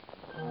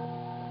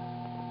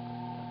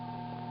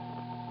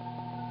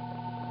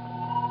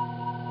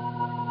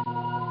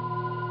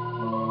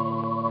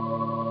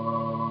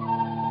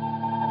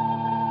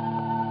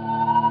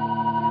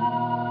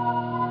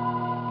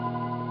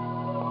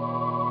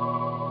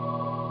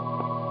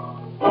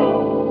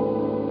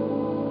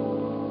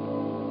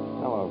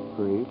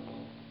Street.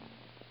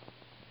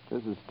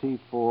 This is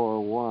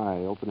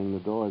T4Y, opening the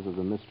doors of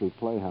the Mystery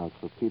Playhouse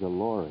for Peter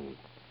Lorre.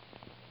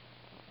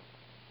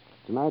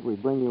 Tonight we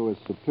bring you a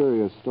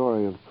superior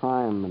story of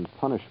crime and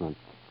punishment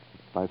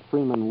by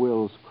Freeman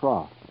Wills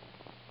Croft.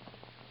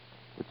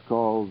 It's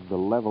called The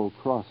Level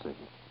Crossing.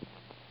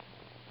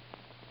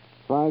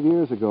 5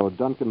 years ago,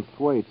 Duncan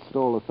Thwaite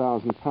stole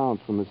 1,000 pounds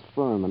from his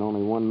firm, and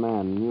only one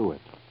man knew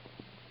it.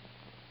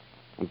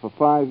 And for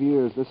 5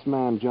 years, this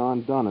man,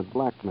 John Dunn, had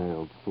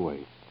blackmailed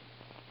Thwaite.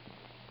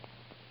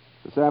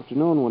 This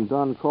afternoon, when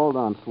Dunn called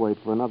on Thwaite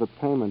for another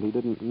payment, he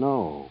didn't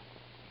know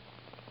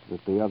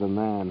that the other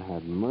man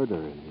had murder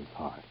in his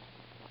heart.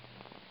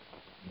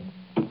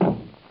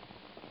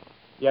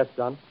 Yes,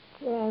 Dunn?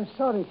 I'm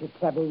sorry to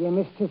trouble you,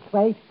 Mr.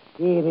 Thwaite,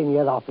 here in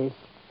your office,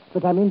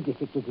 but I'm in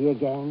difficulty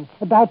again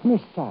about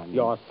my son.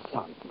 Your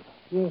son?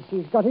 Yes,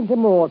 he's got into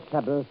more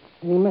trouble,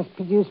 and he must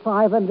produce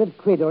 500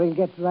 quid or he'll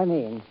get run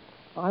in.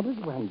 I was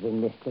wondering,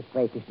 Mr.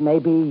 Thwaite, if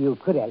maybe you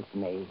could help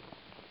me.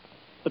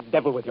 The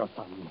devil with your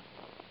son.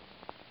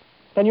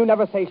 Can you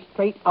never say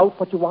straight out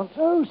what you want?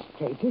 Oh,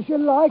 straight as you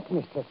like,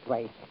 Mr.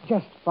 Thwaite.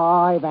 Just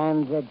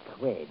 500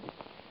 quid.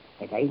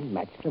 It ain't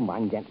much from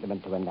one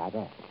gentleman to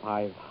another.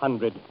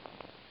 500.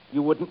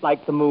 You wouldn't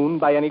like the moon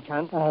by any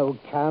chance? Oh,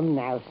 come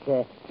now,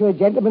 sir. To a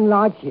gentleman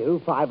like you,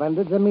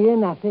 500's a mere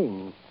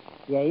nothing.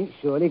 You ain't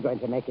surely going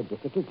to make a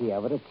difficulty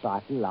over a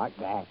trifle like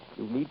that.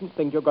 You needn't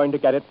think you're going to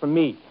get it from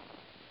me.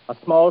 A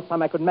small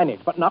sum I could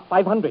manage, but not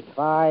 500.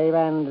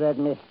 500,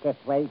 Mr.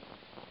 Thwaite.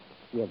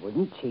 You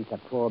wouldn't cheat a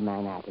poor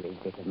man out of his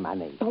bit of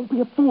money. Don't be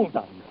a fool,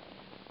 Dunn.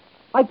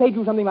 I paid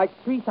you something like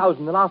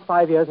 3,000 the last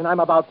 5 years, and I'm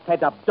about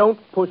fed up. Don't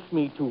push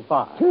me too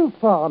far. Too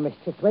far,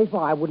 Mr. Thwaite?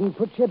 Why, I wouldn't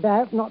put you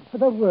about. Not for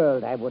the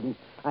world, I wouldn't.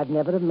 I'd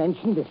never have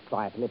mentioned this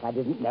trifle if I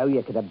didn't know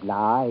you could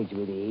oblige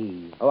with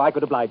ease. Oh, I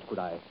could oblige, could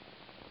I?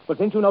 But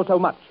since you know so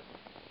much,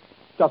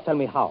 just tell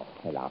me how.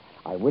 Well,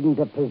 I wouldn't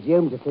have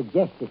presumed to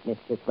suggest it,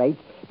 Mr. Thwaite,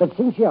 but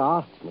since you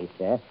asked me,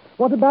 sir,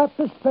 what about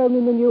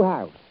postponing the new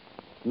house?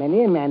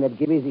 Many a man would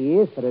give his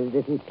ears for a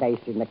little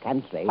place in the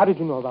country. How did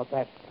you know about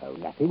that? Oh,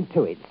 nothing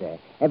to it, sir.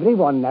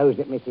 Everyone knows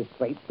that Mrs.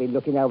 Thwaite's been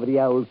looking over the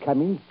old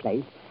Cummings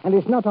place, and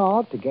it's not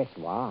hard to guess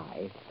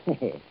why.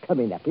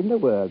 Coming up in the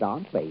world,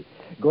 aren't we?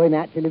 Going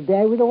out to live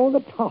there with all the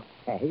toss,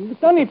 eh?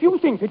 Then if you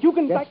think that you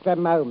can... Just a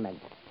moment.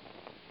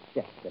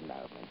 Just a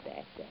moment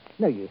there, sir.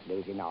 No use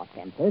losing our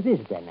tempers, is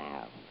there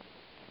now?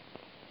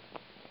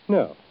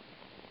 No.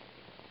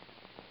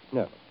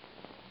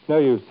 No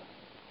use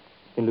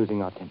in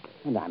losing our temper.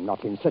 And I'm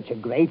not in such a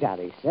great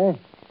hurry, sir.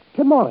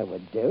 Tomorrow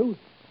would do.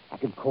 I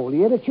could call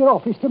you at your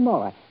office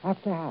tomorrow,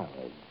 after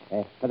hours.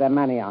 For the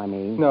money, I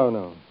mean.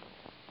 No.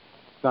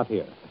 Not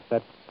here.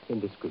 That's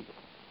indiscreet.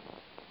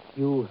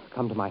 You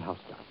come to my house,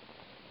 John.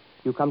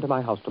 You come to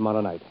my house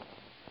tomorrow night.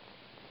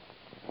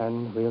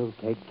 And we'll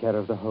take care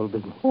of the whole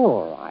business.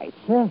 All right,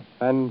 sir.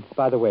 And,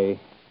 by the way,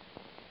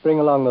 bring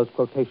along those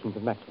quotations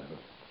of Maxwell's.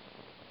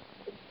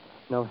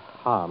 No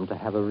harm to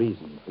have a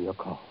reason for your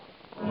call.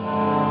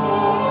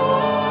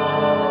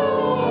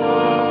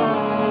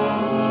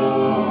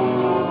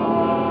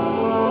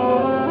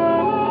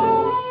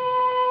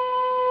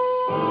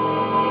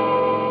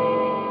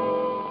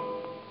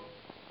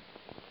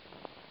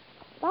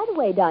 By the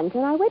way,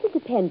 Duncan, I went into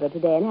Pembroke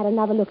today and had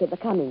another look at the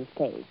Cummings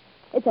place.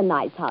 It's a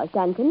nice house,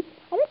 Duncan.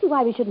 I don't see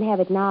why we shouldn't have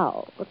it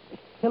now. But,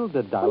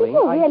 Hilda, Well, darling, if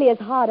you're really as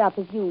hard up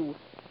as you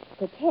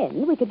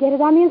pretend, we could get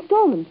it on the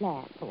installment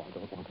plan. Oh, I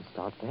don't want to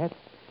start that.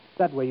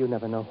 That way you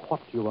never know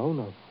what you own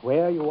or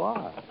where you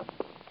are.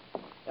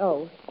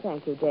 Oh,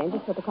 thank you, Jane.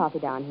 Just put the coffee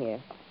down here.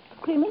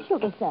 Cream and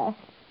sugar, sir.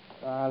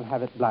 I'll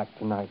have it black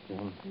tonight,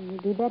 Jane.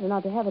 It'd be better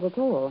not to have it at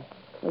all.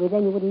 Maybe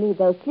then you wouldn't need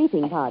those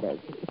sleeping powders.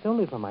 It's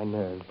only for my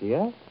nerves,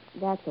 dear.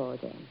 That's all,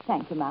 Jane.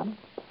 Thank you, Mum.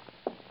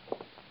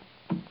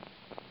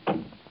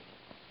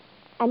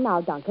 And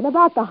now, Duncan,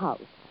 about the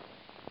house.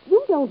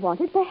 You don't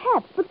want it,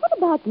 perhaps, but what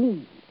about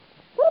me?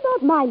 What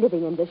about my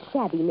living in this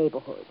shabby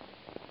neighborhood?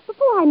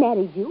 Before I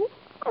married you,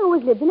 I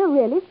always lived in a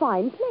really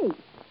fine place.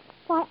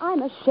 Why,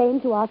 I'm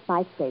ashamed to ask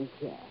my friends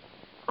here.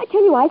 I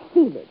tell you, I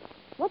feel it.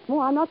 What's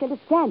more, I'm not going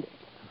to stand it.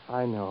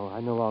 I know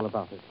all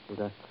about it,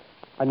 Hilda.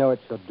 I know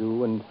it's your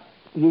due, and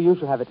you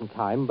shall have it in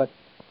time, but,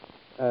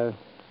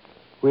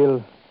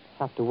 we'll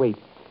have to wait.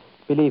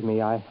 Believe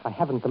me, I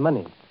haven't the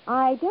money.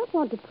 I don't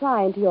want to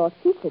pry into your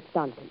secrets,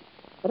 Duncan,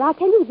 but I'll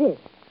tell you this.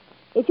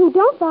 If you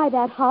don't buy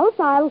that house,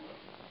 Well,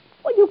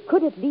 you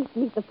could at least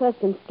meet the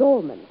first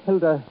installment.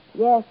 Hilda.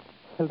 Yes?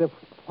 Hilda,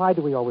 why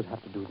do we always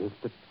have to do this,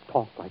 to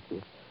talk like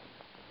this?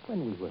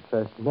 When we were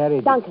first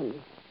married... Duncan,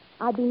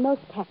 I've been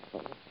most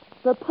tactful.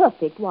 The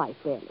perfect wife,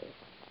 really.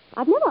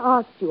 I've never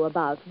asked you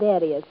about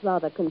various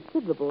rather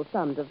considerable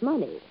sums of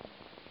money.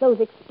 Those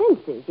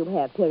expenses you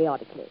have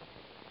periodically.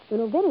 You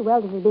know very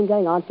well this has been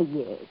going on for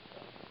years.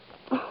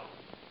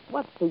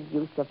 What's the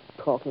use of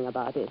talking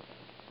about it?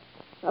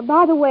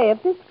 By the way,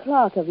 if this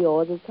clerk of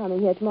yours is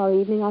coming here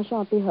tomorrow evening, I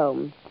shan't be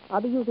home.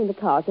 I'll be using the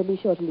car, so be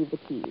sure to leave the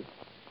keys.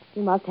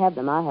 You must have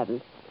them. I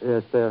haven't.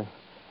 Yes, they're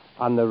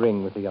on the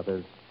ring with the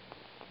others.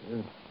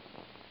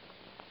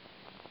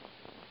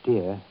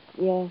 Dear.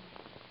 Yes?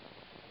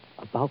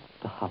 About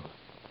the house.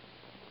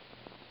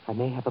 I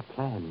may have a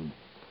plan.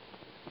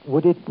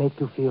 Would it make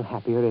you feel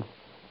happier if...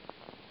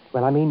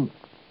 Well, I mean,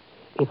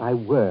 if I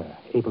were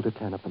able to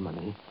turn up the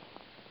money,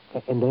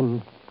 and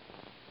then...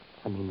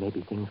 I mean,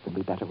 maybe things can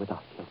be better with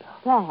us, Hilda.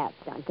 Perhaps,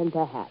 Duncan,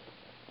 perhaps.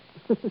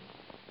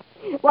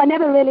 One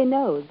never really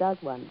knows, does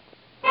one?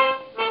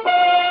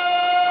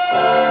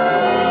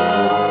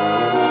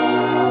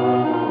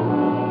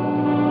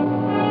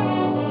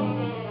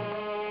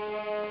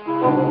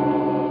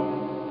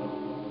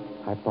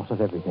 I've thought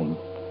of everything.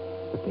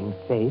 The thing's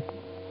safe.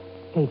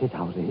 Gated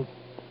houses.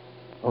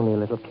 Only a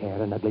little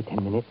care, an ugly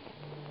 10 minutes.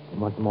 And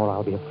once more,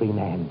 I'll be a free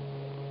man.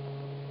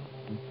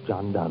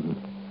 John Dunn.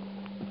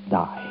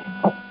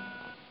 Die.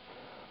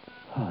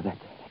 Oh, that's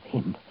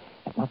him.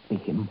 That must be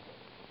him.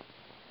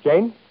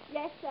 Jane?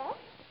 Yes, sir?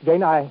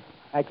 Jane, I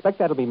expect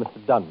that'll be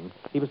Mr. Dunn.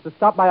 He was to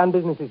stop by on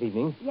business this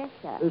evening. Yes,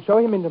 sir. Show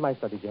him into my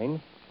study,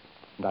 Jane.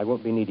 And I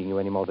won't be needing you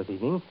any more this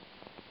evening.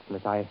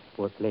 Unless I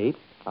work late,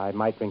 I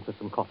might ring for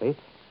some coffee.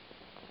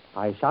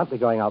 I shan't be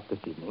going out this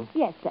evening.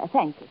 Yes, sir.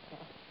 Thank you, sir.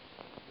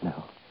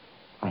 No,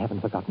 I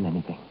haven't forgotten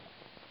anything.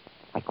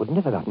 I couldn't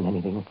have forgotten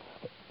anything.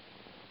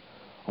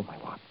 Oh, my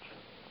watch.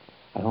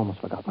 I almost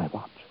forgot my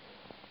watch.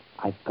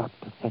 I've got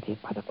to set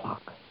it by the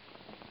clock.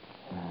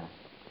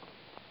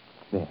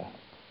 There.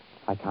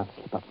 I can't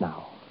slip up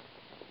now.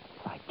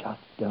 If I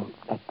just don't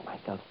let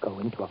myself go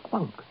into a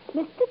funk.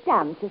 Mr.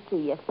 Dunn to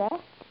see you, sir.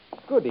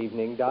 Good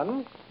evening,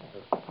 Dunn.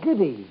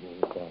 Good evening,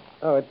 sir.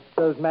 Oh, it's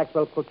those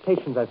Maxwell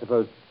quotations, I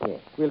suppose. Yes.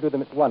 We'll do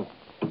them at once.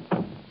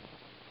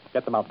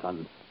 Get them out,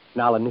 Dunn.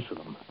 And I'll initial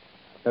them.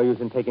 No use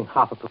in taking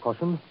half a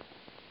precaution.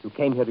 You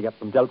came here to get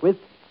them dealt with.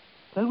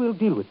 Well, we'll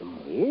deal with them.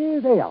 Here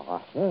they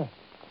are, sir.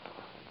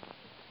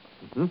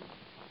 Mm-hmm.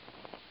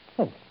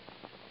 Yes,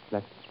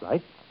 that's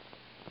right.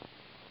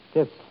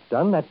 Yes,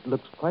 Dunn, that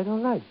looks quite all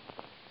right.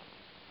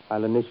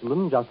 I'll initial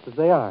them just as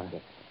they are.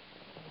 Yes.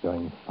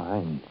 Going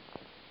fine.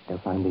 They'll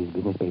find these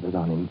business papers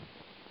on him.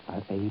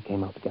 I'll say he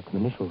came out to get them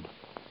initialed.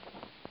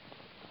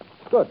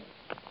 Good.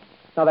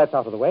 Now that's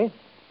out of the way.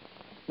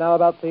 Now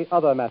about the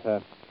other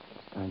matter.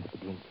 Time for the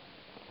drink.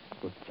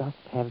 We'll just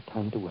have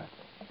time to work.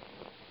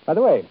 By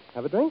the way,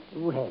 have a drink?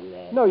 Well,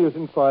 No use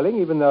in quarreling,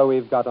 even though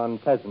we've got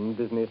unpleasant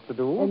business to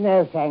do.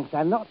 no, thanks.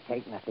 I'll not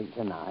take nothing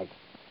tonight.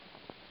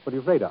 What are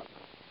you afraid of?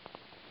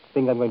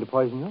 Think I'm going to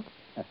poison you?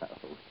 Oh.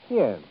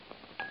 Here.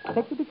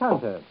 Take the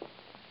decanter.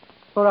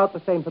 Pour out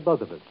the same for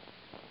both of us.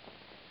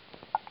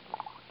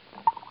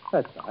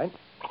 That's right.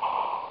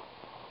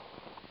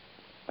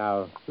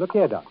 Now, look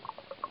here, Doc.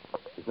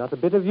 There's not a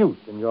bit of use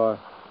in your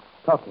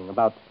talking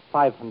about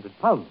 500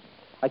 pounds.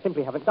 I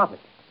simply haven't got it.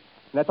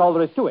 And that's all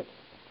there is to it.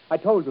 I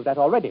told you that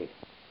already.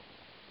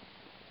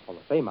 All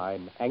the same,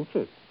 I'm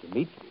anxious to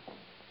meet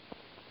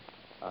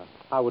you.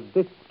 How would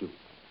this do?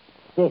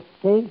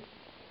 50?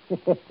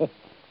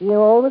 You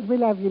always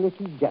will have your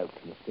little joke,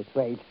 Mr.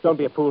 Thwaite. Don't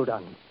be a fool,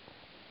 Dunn.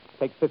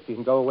 Take 50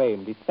 and go away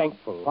and be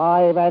thankful.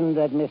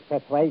 500,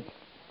 Mr. Thwaite.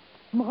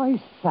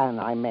 My son,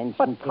 I mentioned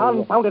But to you.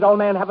 confound it, old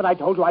man, haven't I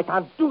told you I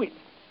can't do it?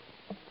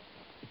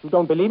 If you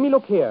don't believe me,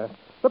 look here.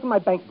 Look at my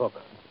bank book.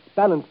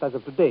 Balanced as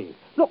of today.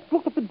 Look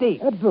at the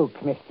date. A book,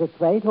 Mr.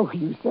 Thwaite? Oh,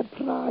 you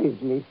surprise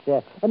me,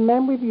 sir. A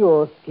man with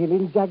your skill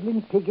in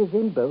juggling figures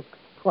in books.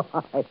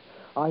 Why,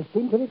 I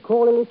seem to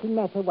recall a little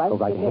matter once... Go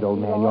right ahead, old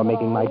man. You're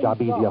making my job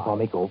easier for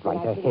me. Go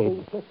right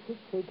ahead.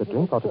 The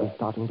drink ought to be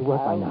starting to work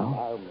by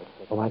now.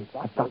 Oh,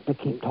 I've got to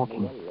keep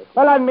talking.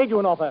 Well, I've made you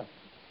an offer.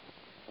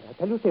 But I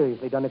tell you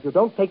seriously, Dunn, if you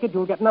don't take it,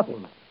 you'll get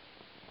nothing.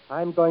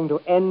 I'm going to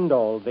end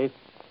all this.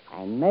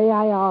 And may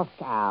I ask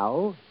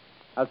how?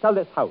 I'll sell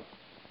this house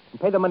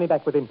and pay the money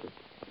back with interest.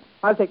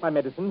 I'll take my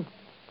medicine,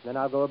 then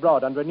I'll go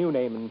abroad under a new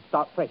name and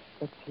start fresh.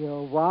 But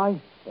your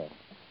wife, sir.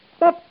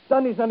 That,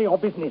 Dunn, is none of your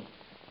business.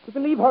 You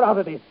can leave her out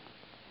of this.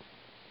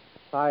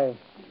 My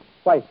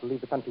wife will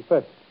leave the country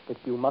first, if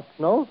you must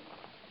know.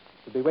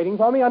 She'll be waiting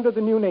for me under the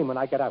new name when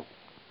I get out.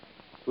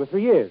 2 or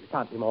 3 years, it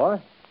can't be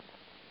more.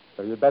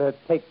 So you'd better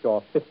take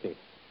your 50.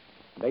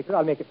 Later,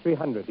 I'll make it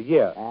 300 a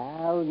year.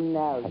 Oh,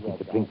 no, I think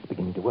the drink's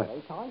beginning to work.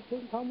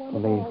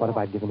 Only, what if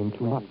I've given him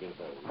too much?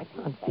 I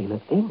can't feel a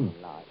thing.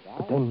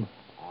 But then,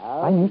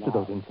 I'm used to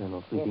those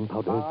infernal sleeping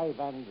powders. I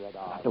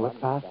have to work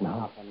fast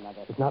now.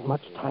 There's not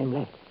much time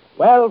left.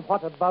 Well,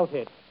 what about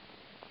it?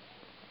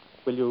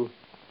 Will you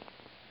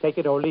take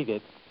it or leave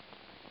it?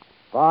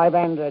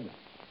 500.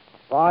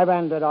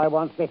 500, I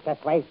want Mr.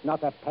 Thwaite,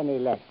 not a penny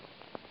less.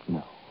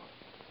 No,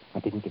 I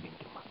didn't give him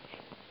too much.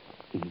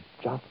 He's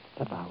just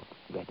about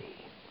ready.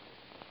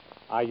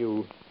 Are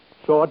you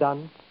sure,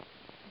 Dunn?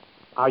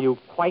 Are you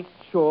quite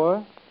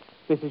sure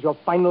this is your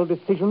final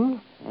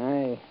decision?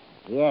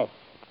 Yes.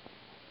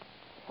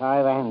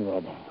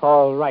 500.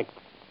 All right.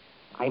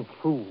 I'm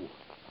through.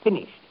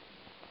 Finished.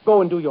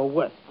 Go and do your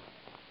worst.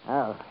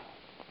 Oh.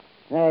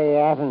 No, you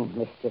haven't,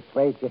 Mr.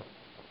 Thwaite.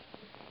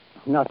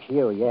 Not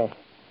you,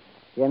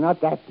 You're not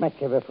that much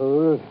of a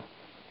fool.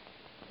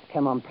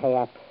 Come on, pay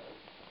up.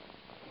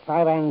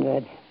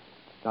 500.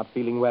 Not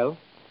feeling well?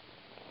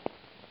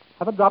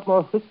 Have a drop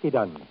more whiskey,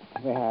 Dunn.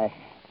 Well,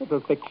 It'll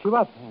fix you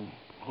up.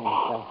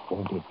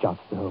 Won't it just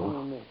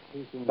so?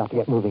 Got to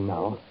get moving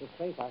now.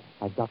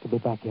 I've got to be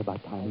back here by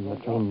time the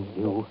train's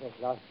due.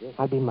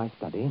 I'll be in my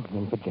study,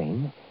 and for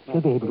Jane.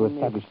 She'll be able to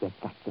establish the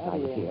fact that I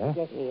was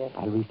here.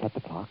 I'll reset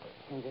the clock.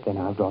 Then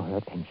I'll draw her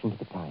attention to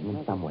the time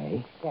in some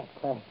way. That's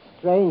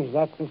strange,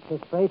 that, Mr.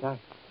 Straight.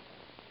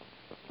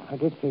 I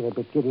did feel a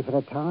bit giddy for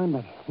a time,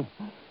 but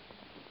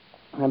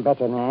I'm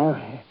better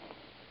now.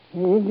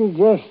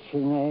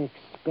 Indigestion, I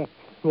expect.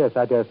 Yes,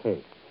 I dare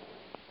say.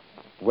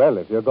 Well,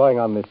 if you're going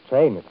on this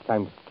train, it's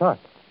time to start.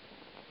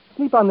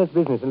 Sleep on this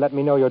business and let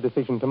me know your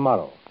decision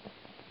tomorrow.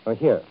 Or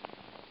here,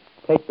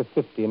 take the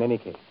 50 in any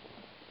case.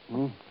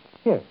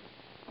 Here.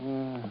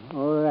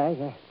 All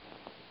right.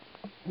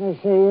 I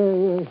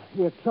say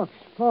your clock's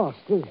fast.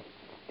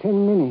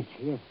 10 minutes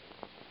here.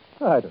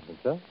 Oh, I don't think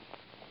so.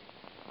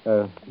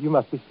 You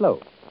must be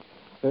slow.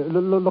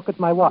 Look at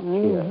my watch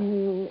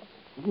here.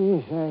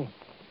 Yes,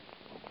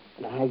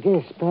 I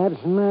guess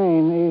perhaps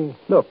mine is...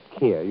 Look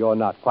here, you're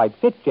not quite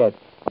fit yet.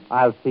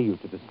 I'll see you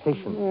to the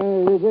station.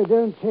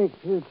 Don't take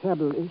the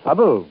trouble.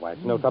 Trouble? Why,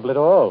 it's no trouble at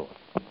all.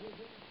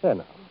 There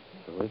now.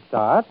 Shall we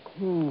start?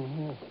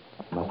 Yes.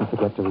 Mustn't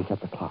forget to reset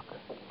the clock.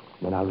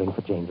 Then I'll ring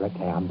for Jane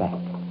directly I'm back.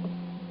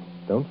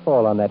 Don't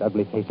fall on that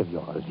ugly face of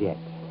yours yet.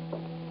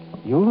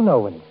 You'll know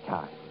when it's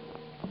time.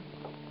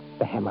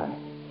 The hammer.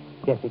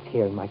 Yes, it's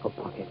here in my coat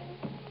pocket.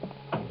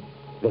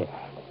 There.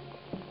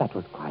 That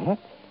was quiet.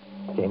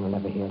 Jane will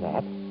never hear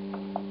that.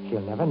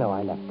 She'll never know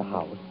I left the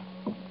house.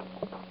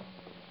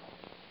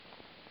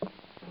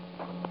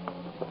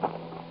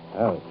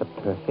 Oh, it's a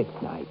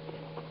perfect night.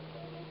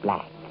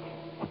 Black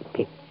as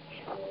pitch.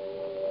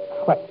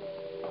 What?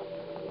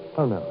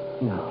 Oh, no.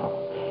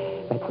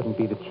 That couldn't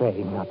be the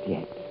train, not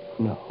yet.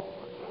 No.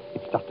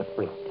 It's just a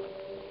freight.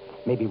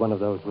 Maybe one of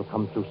those will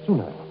come through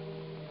sooner.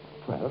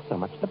 Well, so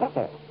much the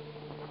better.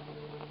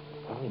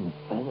 So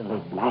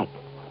infernally black.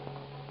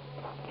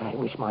 I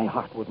wish my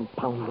heart wouldn't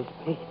pound this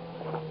place.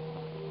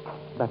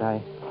 But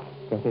I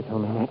guess it's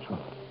only natural.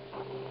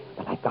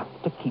 But I've got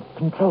to keep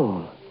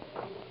control.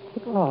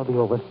 It'll all be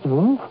over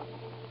soon.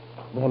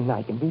 Then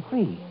I can be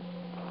free.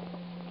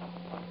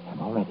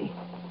 I'm all ready.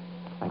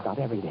 I've got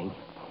everything.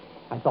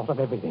 I thought of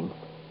everything.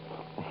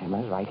 The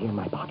hammer's right here in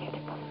my pocket.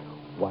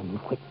 One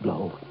quick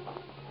blow.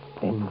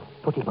 Then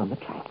put him on the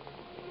track.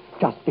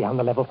 Just beyond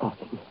the level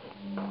crossing.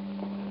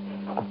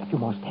 Just a few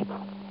more steps.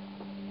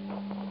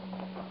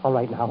 All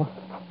right now.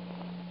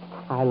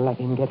 I'll let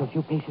him get a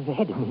few paces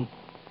ahead of me.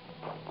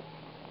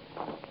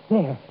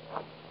 There.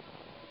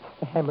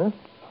 The hammer.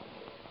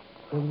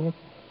 Bring it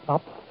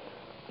up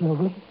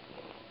slowly,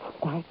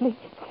 quietly,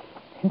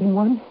 and then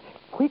one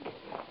quick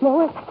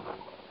blow it.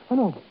 Oh,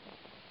 no.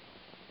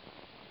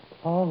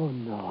 Oh,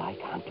 no, I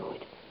can't do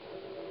it.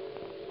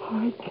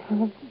 I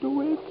can't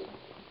do it.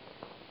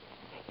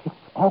 It's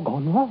all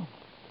gone wrong.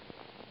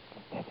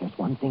 There's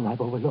one thing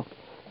I've overlooked.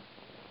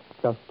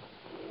 Just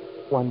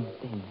one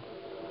thing.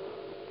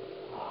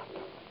 Oh,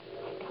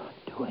 I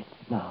can't do it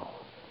now.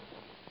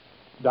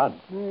 Done.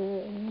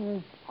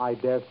 I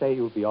dare say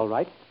you'll be all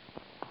right.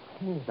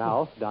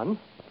 Now, done.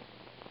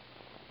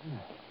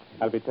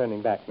 I'll be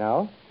turning back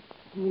now.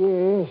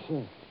 Yes,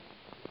 sir.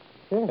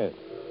 Yes.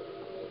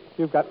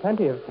 You've got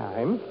plenty of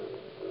time.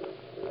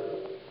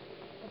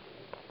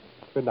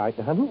 Good night,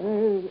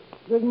 Don.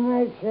 Good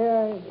night,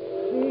 sir.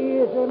 See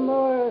you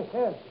tomorrow,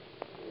 sir.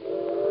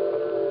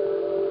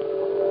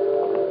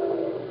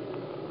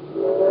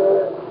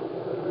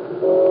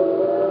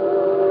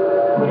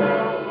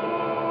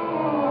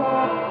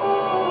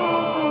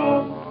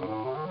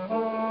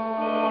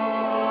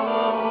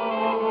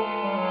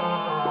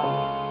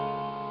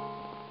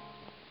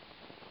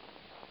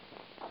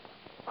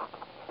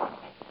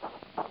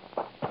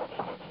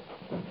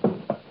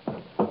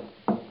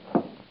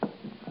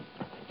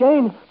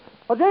 Jane!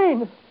 Oh,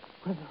 Jane!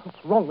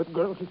 What's wrong with the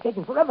girl? She's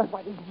taking forever.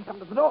 Why didn't she come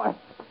to the door?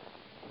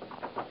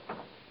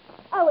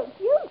 Oh, it's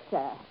you,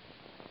 sir.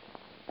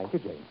 Thank you,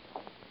 Jane.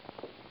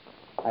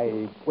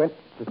 I went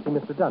to see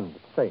Mr. Dunn at the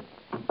train.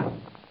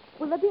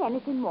 Will there be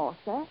anything more,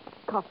 sir?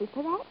 Coffee,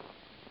 perhaps?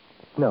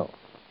 No.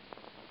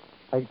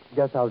 I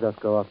guess I'll just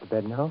go off to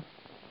bed now.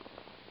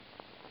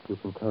 You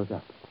can close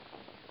up.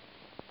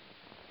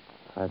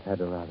 I've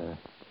had a rather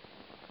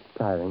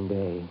tiring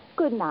day.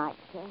 Good night,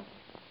 sir.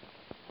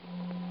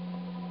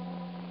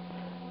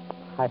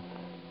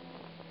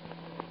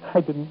 I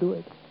didn't do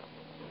it.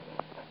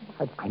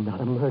 I'm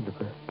not a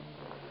murderer.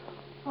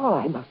 Oh,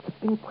 I must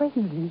have been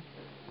crazy.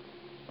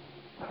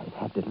 I've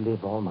had to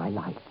live all my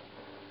life,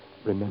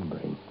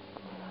 remembering,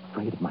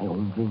 afraid of my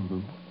own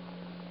dreams,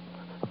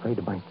 afraid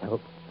of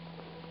myself.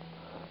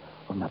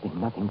 Oh,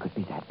 nothing could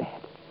be that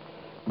bad.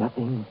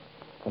 Nothing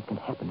that can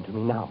happen to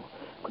me now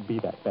could be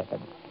that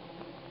bad.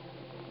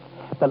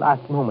 At the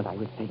last moment, I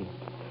was saved.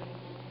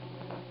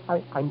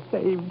 I'm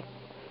saved.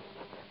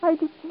 I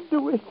didn't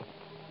do it.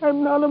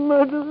 I'm not a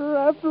murderer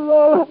after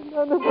all. I'm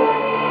not a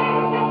murderer.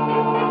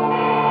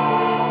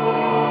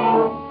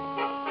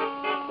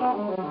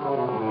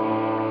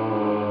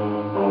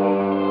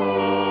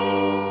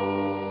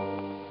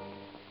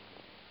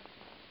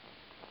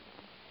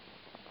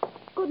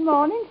 Good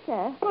morning,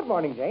 sir. Good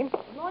morning, Jane.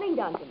 Good morning,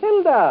 Duncan.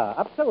 Hilda,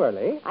 up so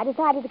early. I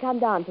decided to come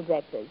down for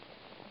breakfast.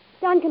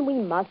 Duncan, we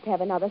must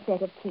have another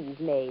set of keys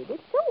made.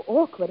 It's so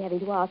awkward having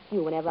to ask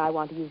you whenever I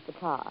want to use the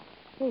car.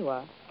 Here you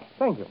are.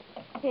 Thank you.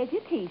 Here's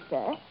your key,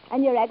 sir,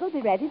 and your egg will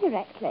be ready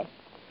directly.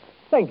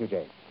 Thank you,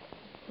 Jane.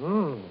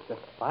 It's a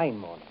fine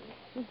morning.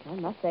 I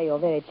must say you're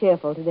very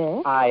cheerful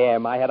today. I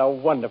am. I had a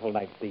wonderful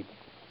night's sleep.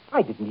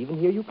 I didn't even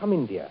hear you come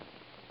in, dear.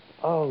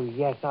 Oh,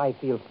 yes, I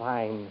feel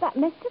fine. But,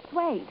 Mr.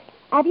 Thwaite,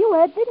 have you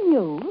heard the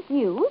news?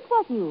 News?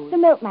 What news? The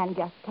milkman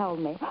just told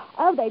me.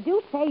 Oh, they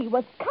do say he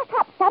was cut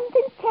up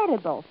something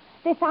terrible.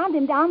 They found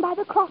him down by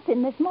the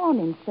crossing this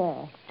morning,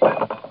 sir.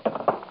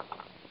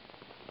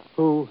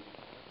 Who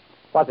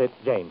was it,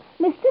 Jane?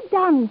 Mr.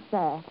 Dunn,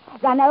 sir.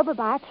 Run over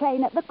by a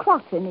train at the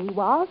crossing, he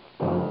was.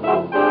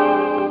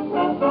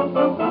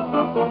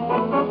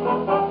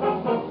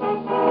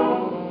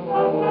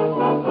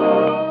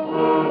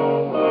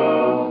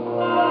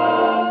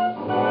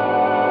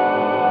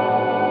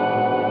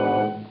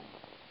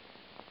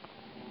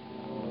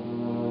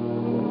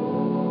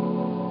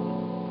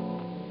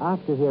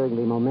 After hearing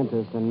the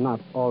momentous and not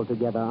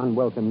altogether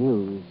unwelcome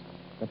news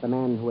that the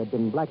man who had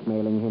been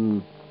blackmailing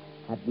him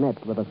had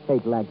met with a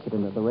fatal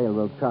accident at the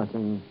railroad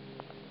crossing,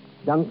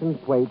 Duncan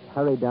Thwaite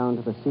hurried down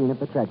to the scene of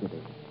the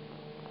tragedy.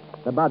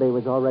 The body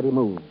was already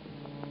moved,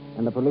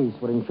 and the police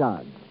were in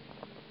charge.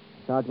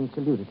 Sergeant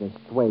saluted as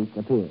Thwaite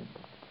appeared.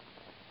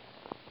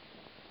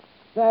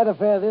 Sad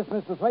affair, this,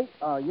 Mr. Thwaite.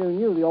 You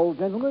knew the old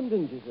gentleman,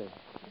 didn't you, sir?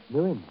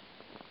 Knew him.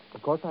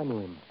 Of course I knew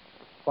him.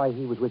 Why,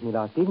 he was with me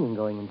last evening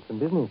going into some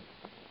business.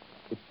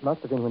 It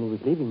must have been when he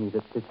was leaving me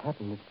that this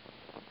happened.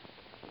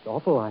 It's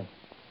awful.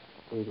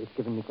 It's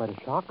given me quite a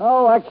shock.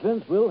 Oh,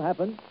 accidents will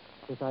happen.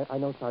 Yes, I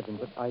know, Sergeant,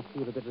 but I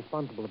feel a bit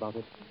responsible about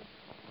it.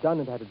 Dunn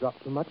had to drop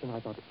too much, and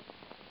I thought it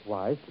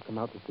wise to come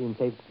out to see him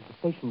saved at the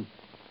station.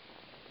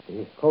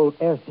 The cold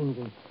air seems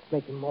to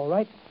make him all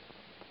right.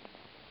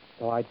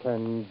 So I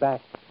turned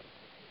back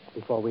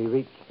before we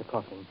reached the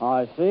crossing.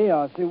 I see.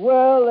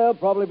 Well, there'll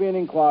probably be an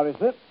inquiry,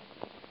 sir.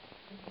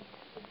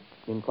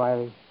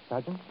 Inquiry,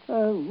 Sergeant?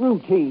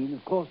 Routine,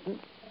 of course, sir.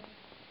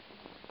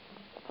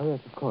 Oh, yes,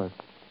 of course.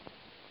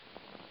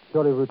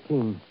 Purely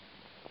routine.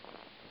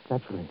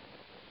 Naturally.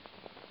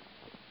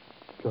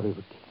 Purely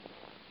routine.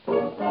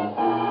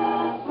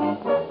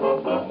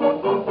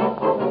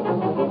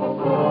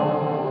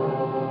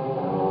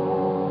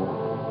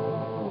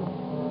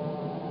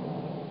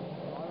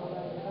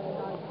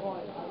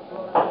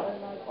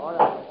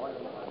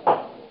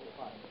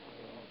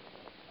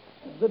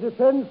 The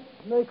defense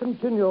may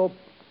continue.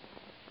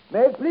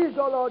 May it please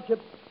your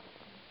lordship,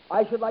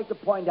 I should like to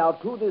point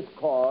out to this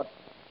court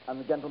and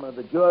the gentlemen of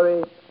the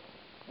jury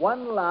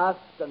one last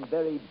and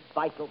very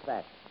vital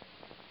fact.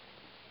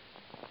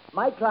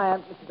 My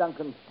client, Mr.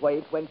 Duncan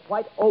Thwaite, went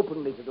quite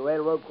openly to the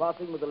railroad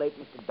crossing with the late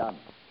Mr. Dunn.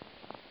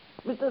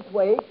 Mr.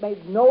 Thwaite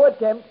made no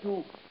attempt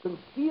to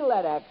conceal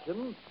that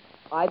action,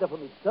 either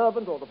from his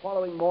servant or the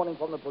following morning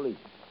from the police.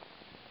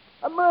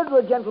 A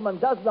murderer gentleman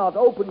does not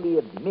openly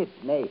admit,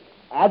 nay,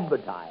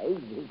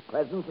 advertise his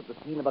presence at the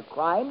scene of a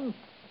crime.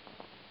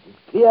 It's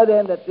clear,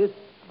 then, that this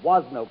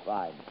was no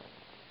crime.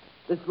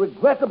 This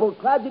regrettable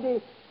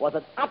tragedy was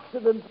an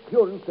accident,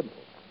 pure and simple.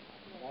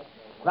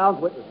 Crown's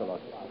witness, Your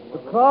Lordship. The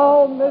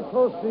Crown may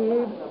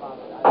proceed.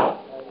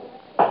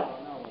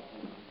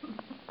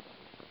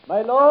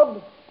 My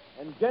Lord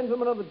and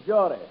gentlemen of the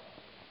jury,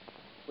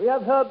 we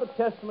have heard the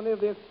testimony of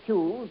the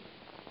accused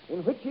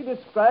in which he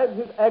describes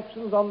his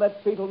actions on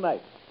that fatal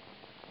night.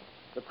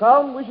 The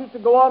Crown wishes to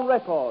go on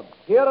record,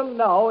 here and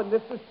now, in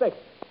this respect.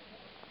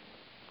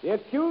 The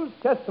accused's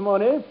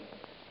testimony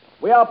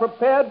we are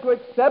prepared to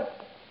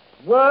accept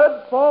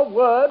word for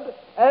word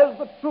as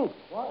the truth.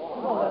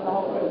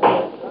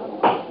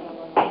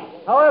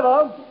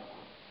 However,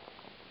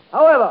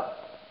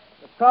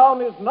 the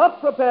Crown is not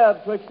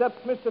prepared to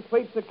accept Mr.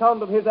 Thwaite's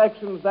account of his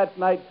actions that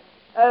night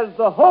as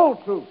the whole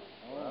truth.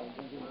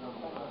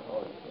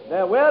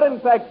 There were, in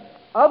fact,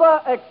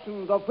 other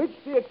actions of which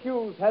the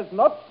accused has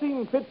not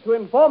seen fit to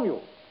inform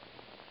you.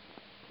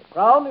 The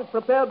Crown is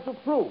prepared to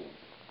prove,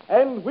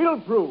 and will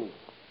prove,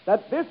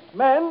 that this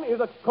man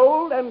is a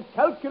cold and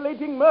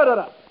calculating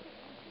murderer.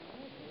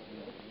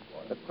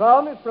 The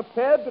Crown is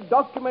prepared to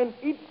document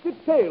each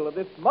detail of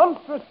this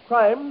monstrous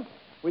crime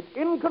with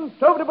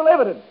incontrovertible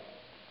evidence.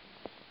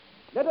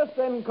 Let us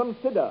then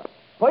consider,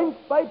 point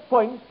by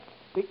point,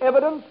 the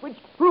evidence which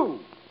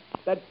proves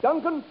that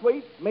Duncan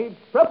Thwaite made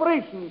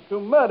preparations to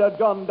murder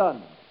John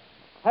Dunn,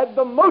 had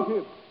the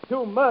motive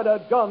to murder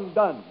John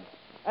Dunn,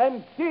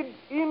 and did,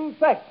 in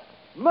fact,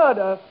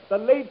 murder the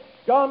late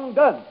John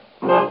Dunn.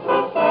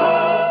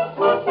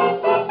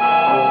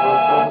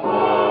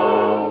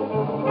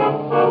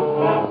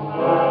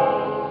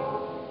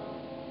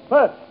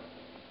 First,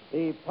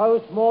 the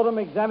post-mortem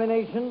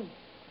examination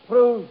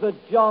proves that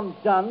John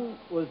Dunn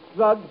was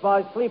drugged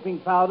by sleeping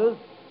powders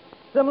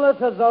similar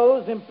to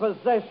those in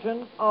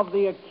possession of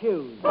the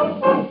accused.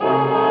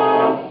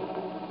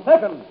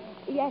 Second.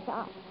 Yes,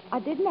 I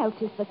did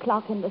notice the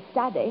clock in the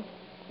study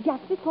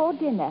just before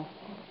dinner.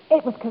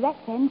 It was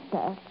correct then,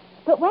 sir.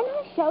 But when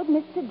I showed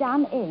Mr.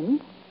 Dunn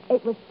in,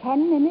 it was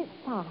 10 minutes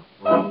past.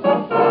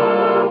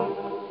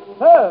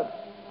 Third,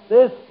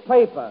 this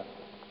paper,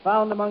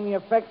 found among the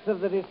effects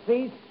of the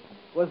deceased,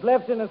 was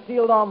left in a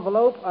sealed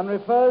envelope and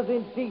refers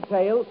in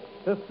detail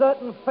to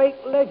certain fake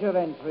ledger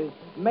entries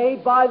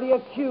made by the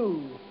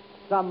accused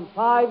some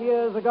 5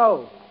 years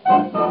ago.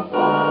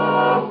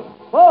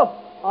 Fourth,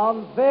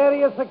 on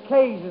various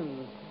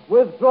occasions,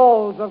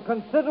 withdrawals of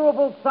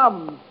considerable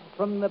sums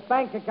from the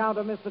bank account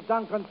of Mr.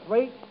 Duncan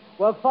Thwaite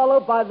were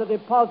followed by the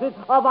deposit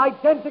of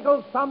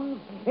identical sums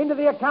into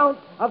the account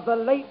of the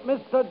late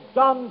Mr.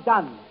 John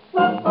Dunn.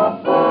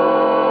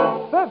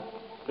 Fifth,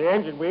 The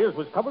engine wheels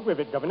was covered with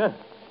it, Governor.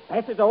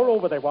 Patches all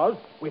over they was,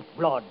 with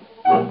blood.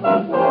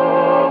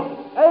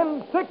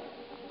 and sixth,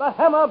 the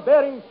hammer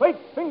bearing Thwaite's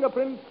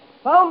fingerprints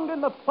found in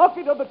the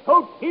pocket of the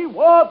coat he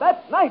wore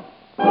that night.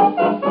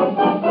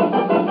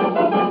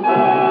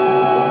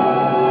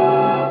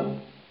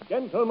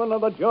 Gentlemen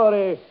of the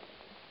jury,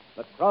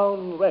 the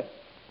Crown rests.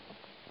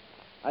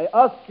 I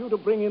ask you to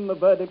bring in the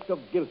verdict of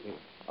guilty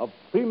of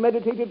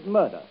premeditated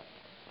murder.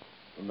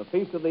 In the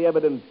face of the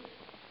evidence,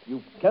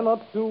 you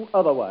cannot do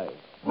otherwise.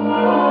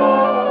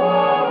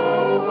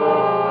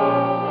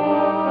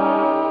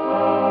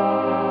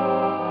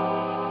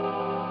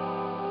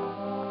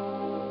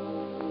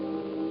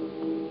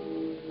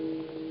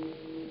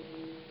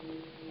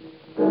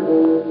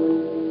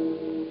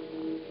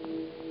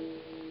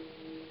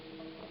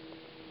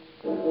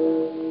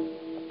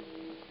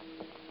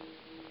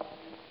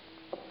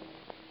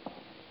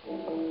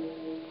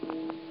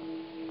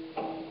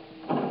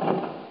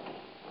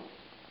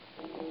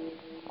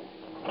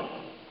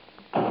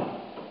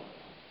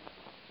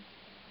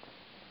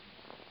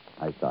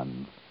 My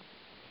son,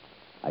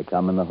 I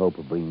come in the hope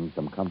of bringing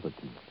some comfort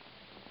to you.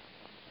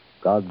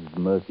 God's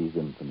mercy is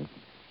infinite,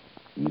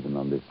 even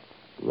on this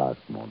last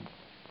moment.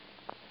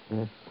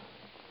 Yes,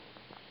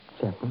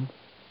 Chaplain?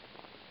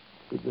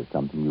 Is there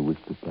something you wish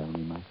to tell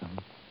me, my son?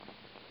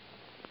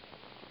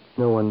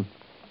 No one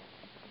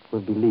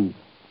would believe.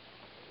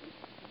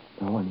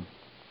 No one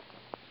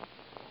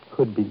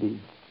could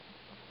believe.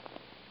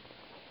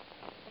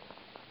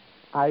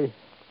 I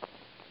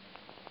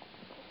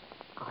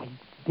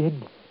did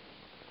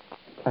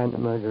plan the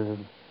murder of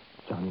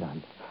John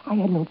Dunn. I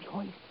had no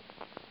choice.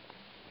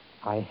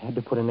 I had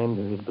to put an end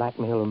to his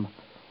blackmail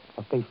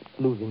or face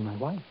losing my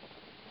wife.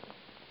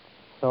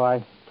 So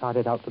I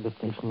trotted out to the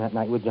station that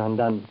night with John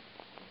Dunn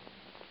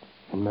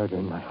and murder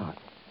in my heart.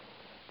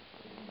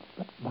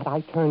 But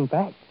I turned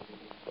back.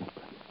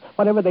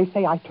 Whatever they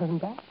say, I turned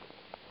back.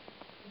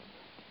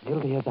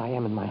 Guilty as I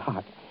am in my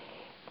heart,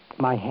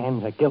 my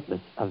hands are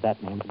guiltless of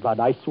that man's blood.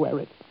 I swear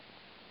it.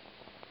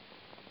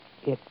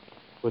 It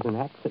was an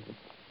accident.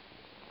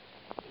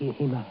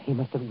 He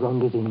must have grown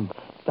dizzy and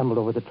stumbled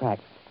over the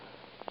tracks.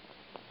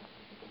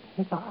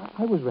 Yes,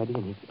 I was ready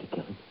and eager to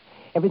kill him.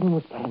 Everything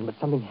was planned, but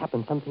something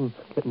happened, something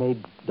that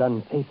made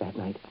Dunn safe that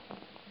night.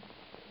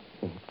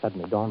 It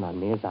suddenly dawned on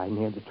me as I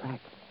neared the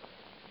tracks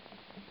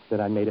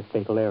that I made a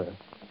fatal error.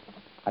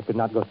 I could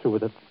not go through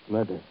with the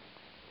murder.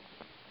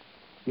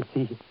 You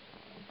see,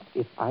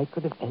 if I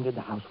could have entered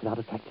the house without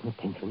attracting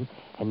attention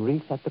and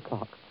reset the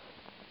clock,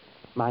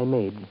 my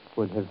maid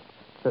would have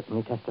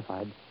certainly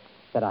testified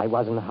that I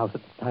was in the house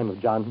at the time of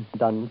John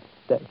Dunn's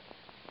death.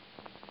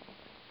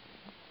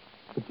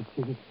 But you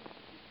see,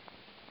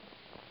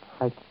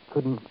 I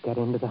couldn't get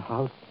into the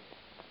house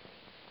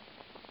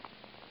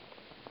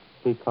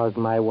because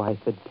my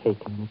wife had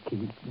taken the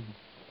key.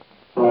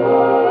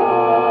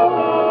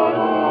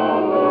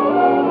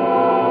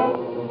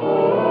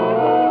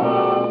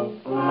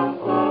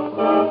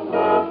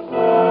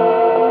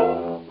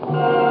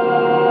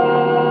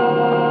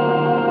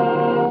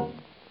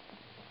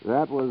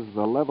 That was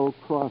The Level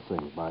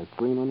Crossing by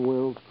Freeman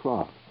Wills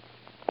Croft.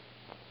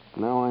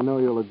 Now I know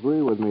you'll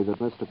agree with me that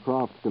Mr.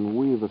 Croft can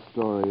weave a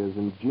story as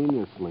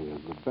ingeniously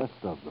as the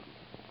best of them.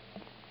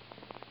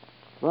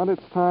 But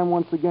it's time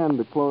once again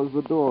to close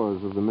the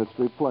doors of the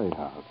Mystery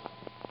Playhouse.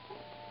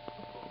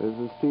 This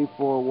is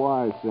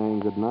T4Y saying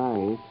good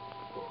night.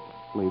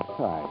 Sleep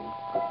tight.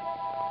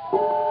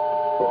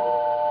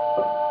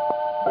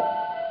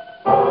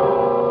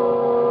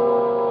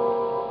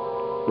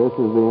 This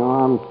is the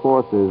Armed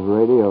Forces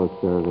Radio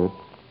Service.